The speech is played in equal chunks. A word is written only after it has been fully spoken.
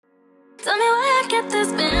Tell me where I get this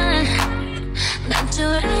feeling that you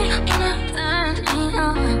ain't gonna turn me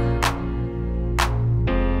on.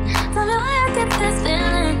 Tell me where I get this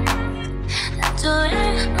feeling that you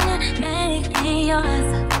ain't gonna make me yours.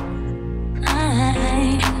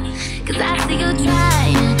 Cause I see you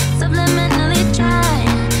trying, subliminally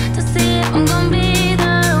trying to see if I'm gonna be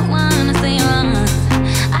the one to say yours.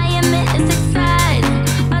 I admit it's exciting,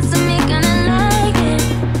 possibly gonna like it,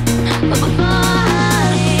 but before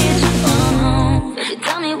I leave you home, baby,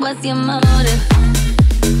 tell me what's your motive?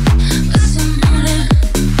 What's your motive?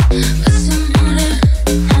 What's your motive?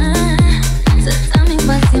 So tell me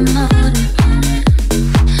what's your motive?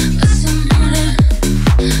 What's your motive?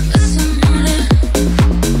 What's your motive?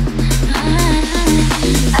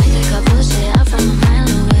 I think I'll push it out from a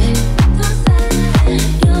mile away. Don't say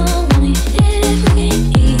you want me if you can't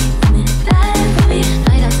eat me. Die for me.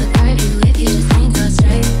 Might have to curb you if you just ain't so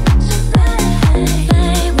straight. Just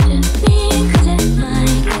say wouldn't mean couldn't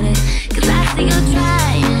mind get it. Cause I see you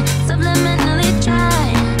trying, subliminally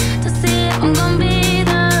trying to see if I'm gonna be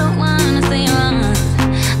the one to say yours.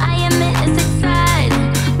 I admit it's exciting,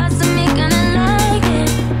 possibly gonna like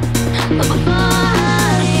it, but before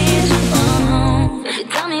I leave you home, baby,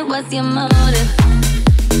 tell me what's your motive?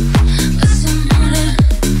 What's your motive?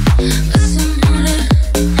 What's your motive?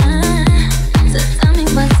 So tell me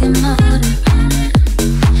what's your motive?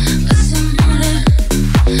 What's your motive?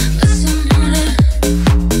 What's your motive?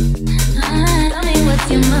 Tell me what's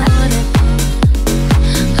your motive?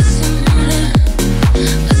 What's your motive?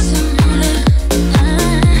 What's your motive?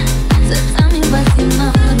 So tell me what's your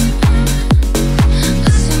motive?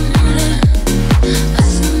 What's your motive?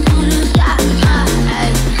 What's your motive?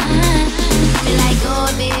 Be like, oh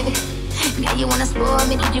baby, now you wanna spoil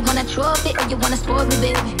me? Did you wanna trophy or you wanna spoil me,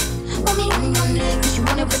 baby? Want me on your neck, cause you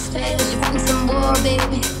wanna respect, cause you want some more,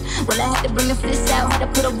 baby. Well, I had to bring the fist out, had to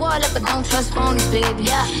put a wall up, but don't trust phonies, baby.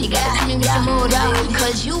 Yeah, you gotta tell me what's your motive, baby.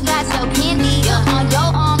 Cause you got your candy on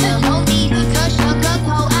your arm, no need to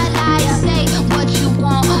sugarcoat. I lie, say what you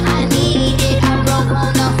want, I need it. I broke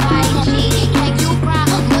on the 5G. Can you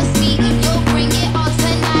promise me you'll bring it all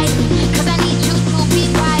tonight? Cause I need you to be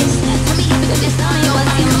right. Tell me if it's on your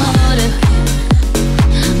what's your motive?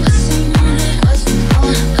 What's your motive? What's your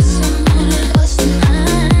motive? What's your motive? What's your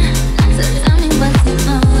motive? So tell me what's your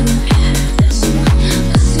motive? What's your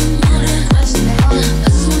motive? What's your motive?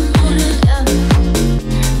 What's your motive? Yeah.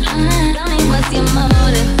 Tell me what's your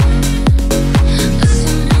motive? What's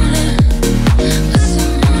your motive? What's your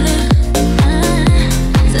motive?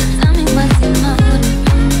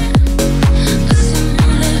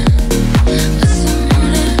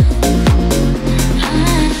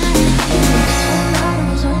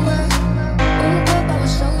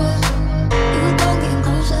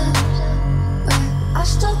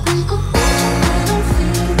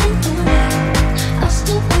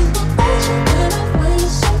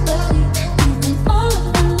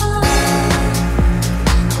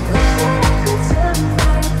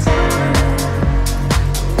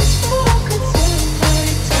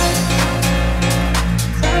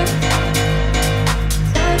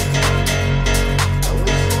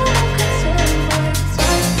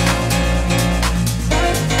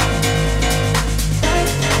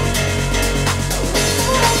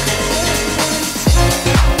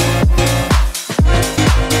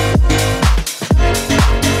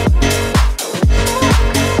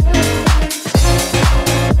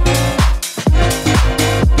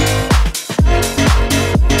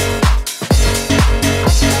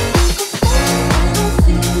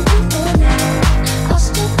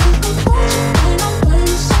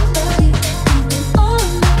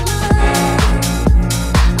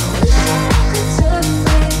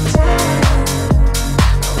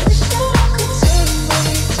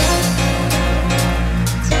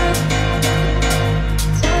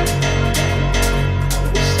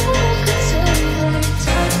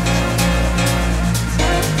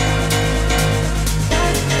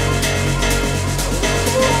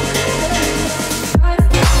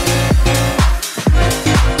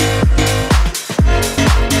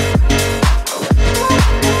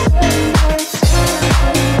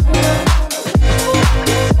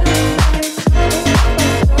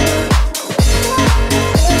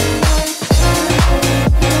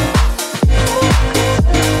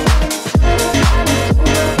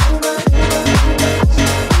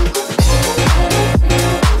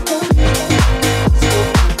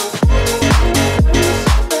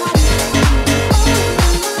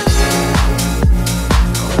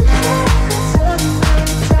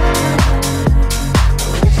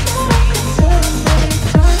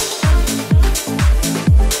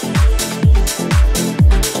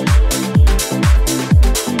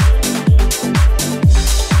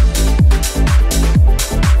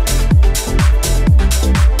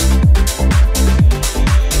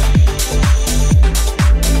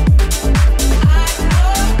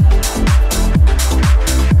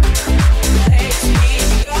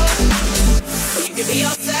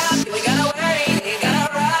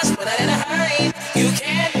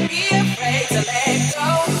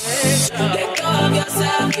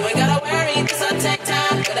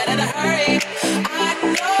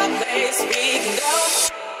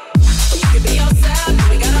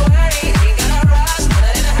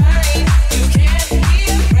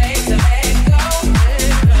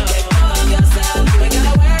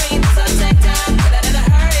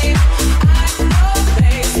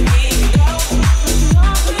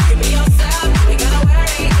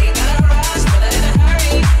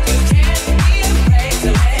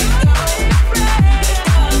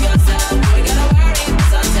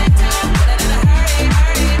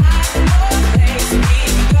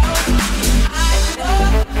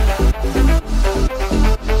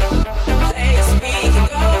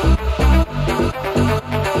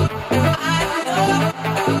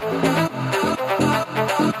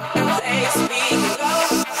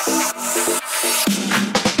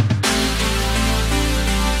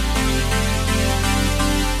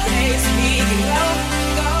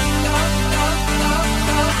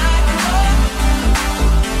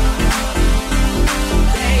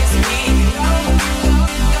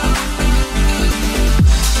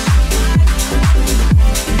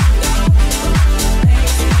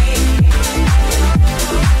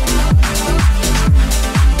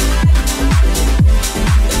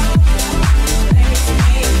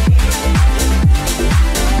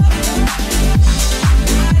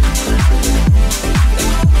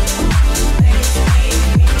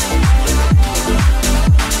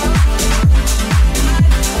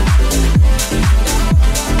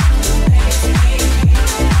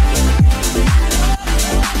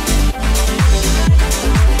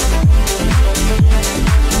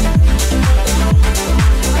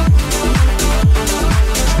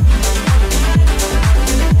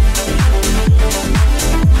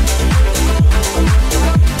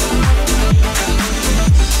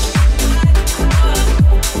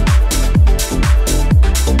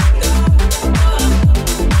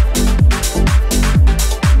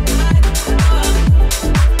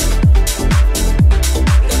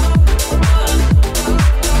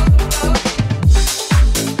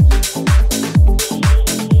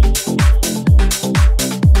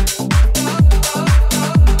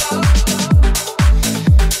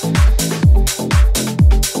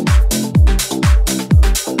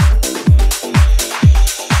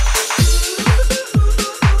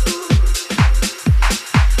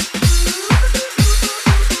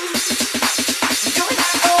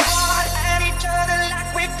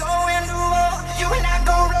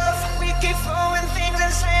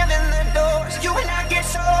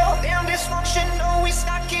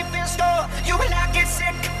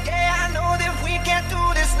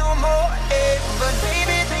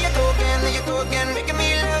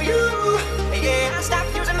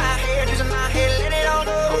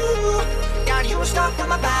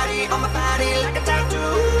 body like a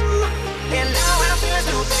tattoo. And now when I'm feeling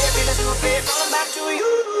stupid, falling back to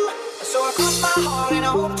you. So I cross my heart and I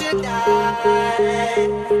hope to die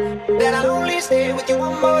that I'll only stay with you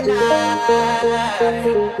one more night.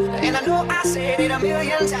 And I know I said it a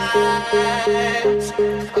million times,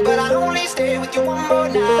 but I'll only stay with you one more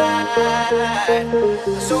night.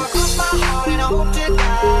 So I cross my heart and I hope to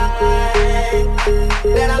die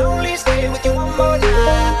that I'll only stay with you one more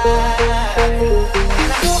night.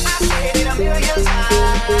 And I know I said it a million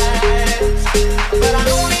times, but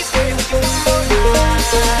I'll only stay with you one more night.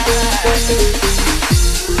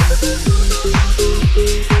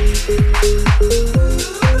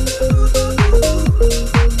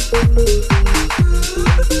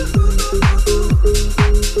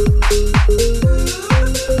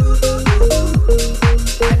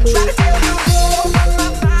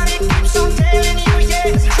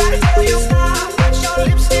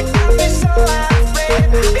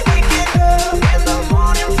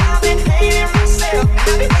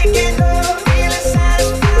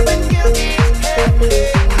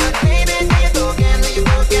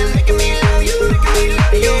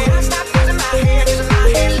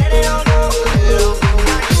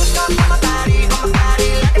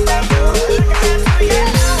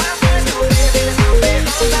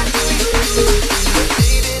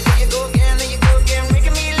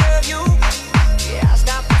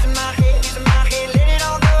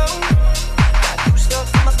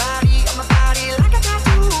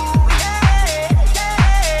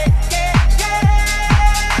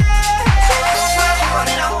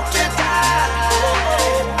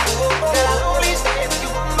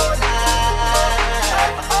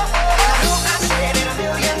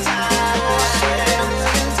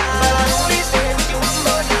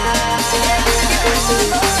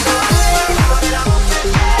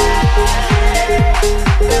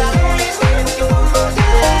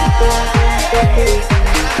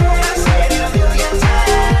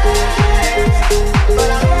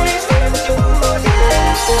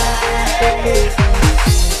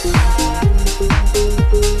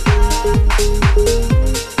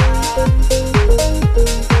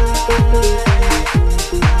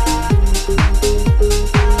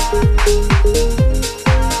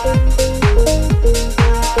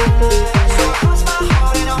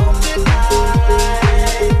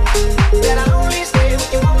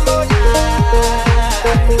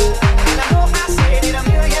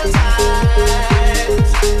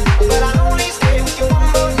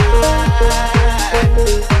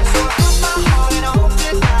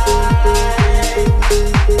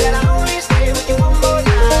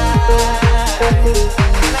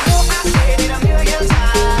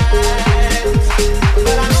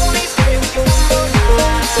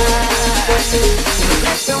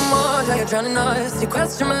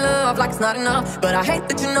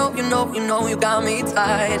 You got me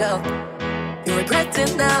tied up. You regret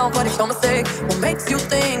it now, but it's your mistake. What makes you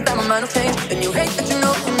think that my mind will change? And you hate that you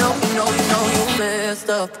messed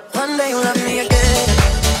up. One day you'll love me again.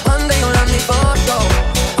 One day you'll love me for sure.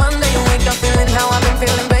 One day you wake up feeling how I've been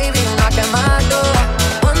feeling, baby. You knock at my door.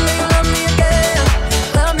 One day you'll love me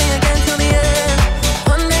again till the end.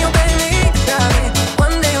 One day you'll pay me shy.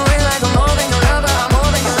 One day you'll realize I'm more than your lover. I'm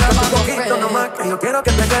more than your lover. Un poquito nomás que yo quiero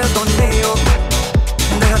que te quedes conmigo.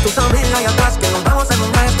 Deja tus amigas ahí atrás que nos vamos en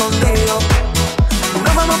un mes escondido.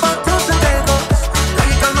 Nos vamos pa' otros lejos, y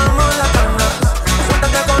ahí calmamos las ganas.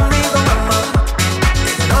 Suéltate conmigo, mamá,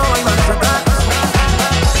 que no hay marcha atrás.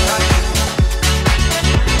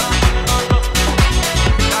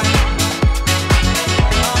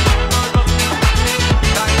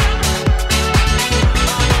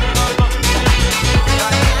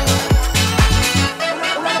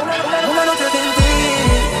 Una noche sin ti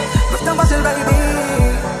no es tan fácil, baby.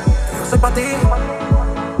 Yo soy pa' ti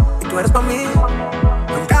y tú eres pa' mí.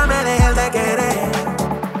 Nunca me dejes de querer.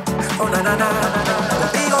 Oh, na, na, na.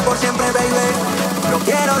 Contigo por siempre, baby. No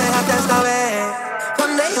quiero dejarte esta vez.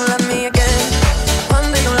 One day you love me again.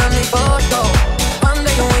 One day you love me for sure. One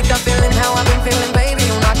day you wake up feeling how I've been feeling, baby.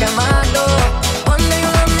 You knock at my door. One day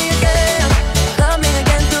you love me again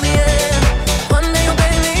till the end. One day you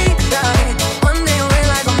pay me shy. One day you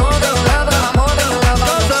realize I'm more than your lover. I'm more than your lover.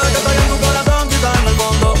 Yo sé que estoy en tu corazón, quizás en el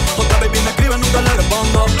fondo. Otra baby me escribe, nunca le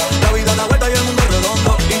respondo. La vida da vuelta y el mundo es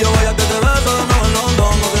redondo. Y yo voy a que te beso de nuevo en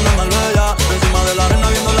London. No soy más bella, encima de la arena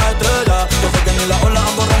viendo las estrellas. Yo sé que ni las olas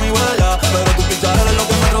han borrado mi huella, pero tu pincel es lo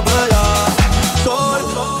que me atropella. Sol,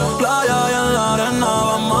 playa y en la arena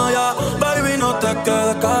vamos allá. Baby, no te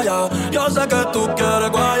quedes callada. Yo sé que tú quieres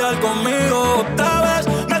guayar conmigo otra vez.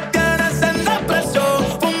 Me tienes en la presión,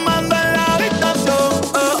 fumando en la habitación.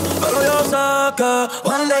 Pero yo sé que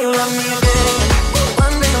one day you love me again.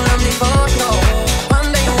 One day you love me no. One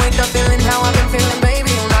day you wake up feeling how I've been feeling, baby,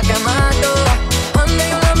 you knock at my door. One day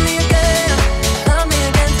you love me again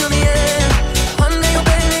till the end. One day you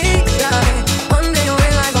pay me shy. One day you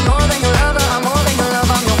realize I'm more than your lover, I'm more than your love,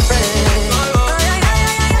 I'm your friend.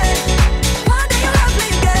 One day you love me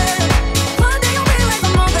again. One day you realize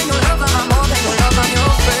I'm more than your lover, I'm more than your love, I'm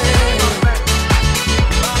your friend.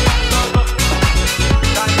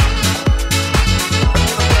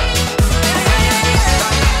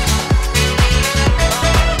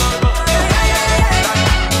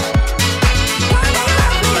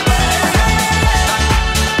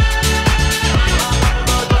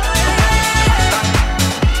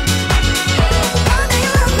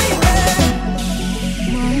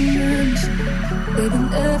 Baby,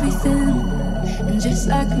 everything, and just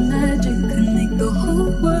like magic, can make the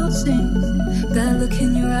whole world sing. That look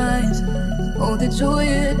in your eyes, oh, the joy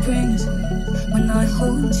it brings when I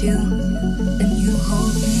hold you and you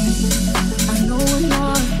hold me. I know we're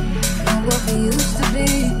not what we used to be.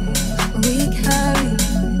 We carry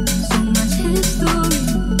so much history,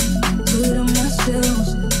 put on ourselves,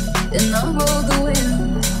 and I roll the wheel.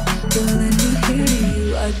 But let me hear you,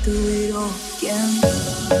 I do it all again.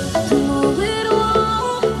 Know it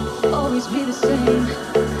won't always be the same.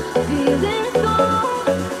 Feelings gone,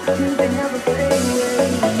 you can never fade away.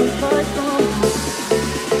 But don't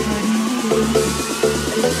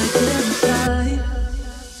it's like dead inside.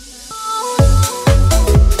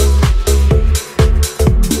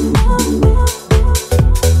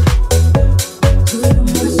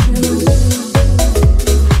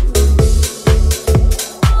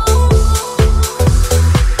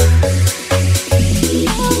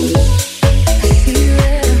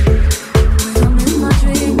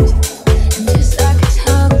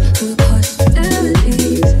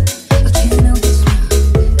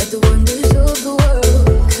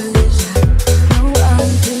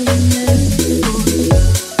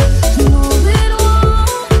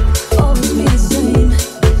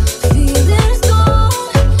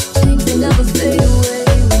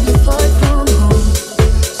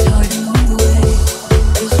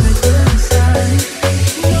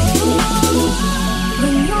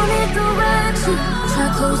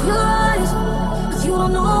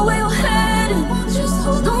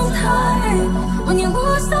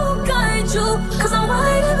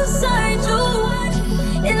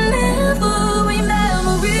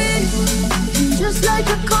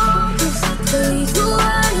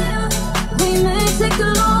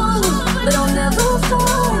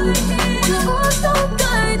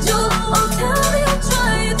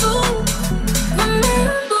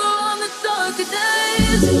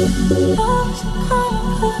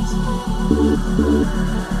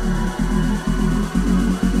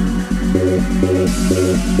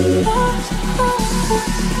 Lost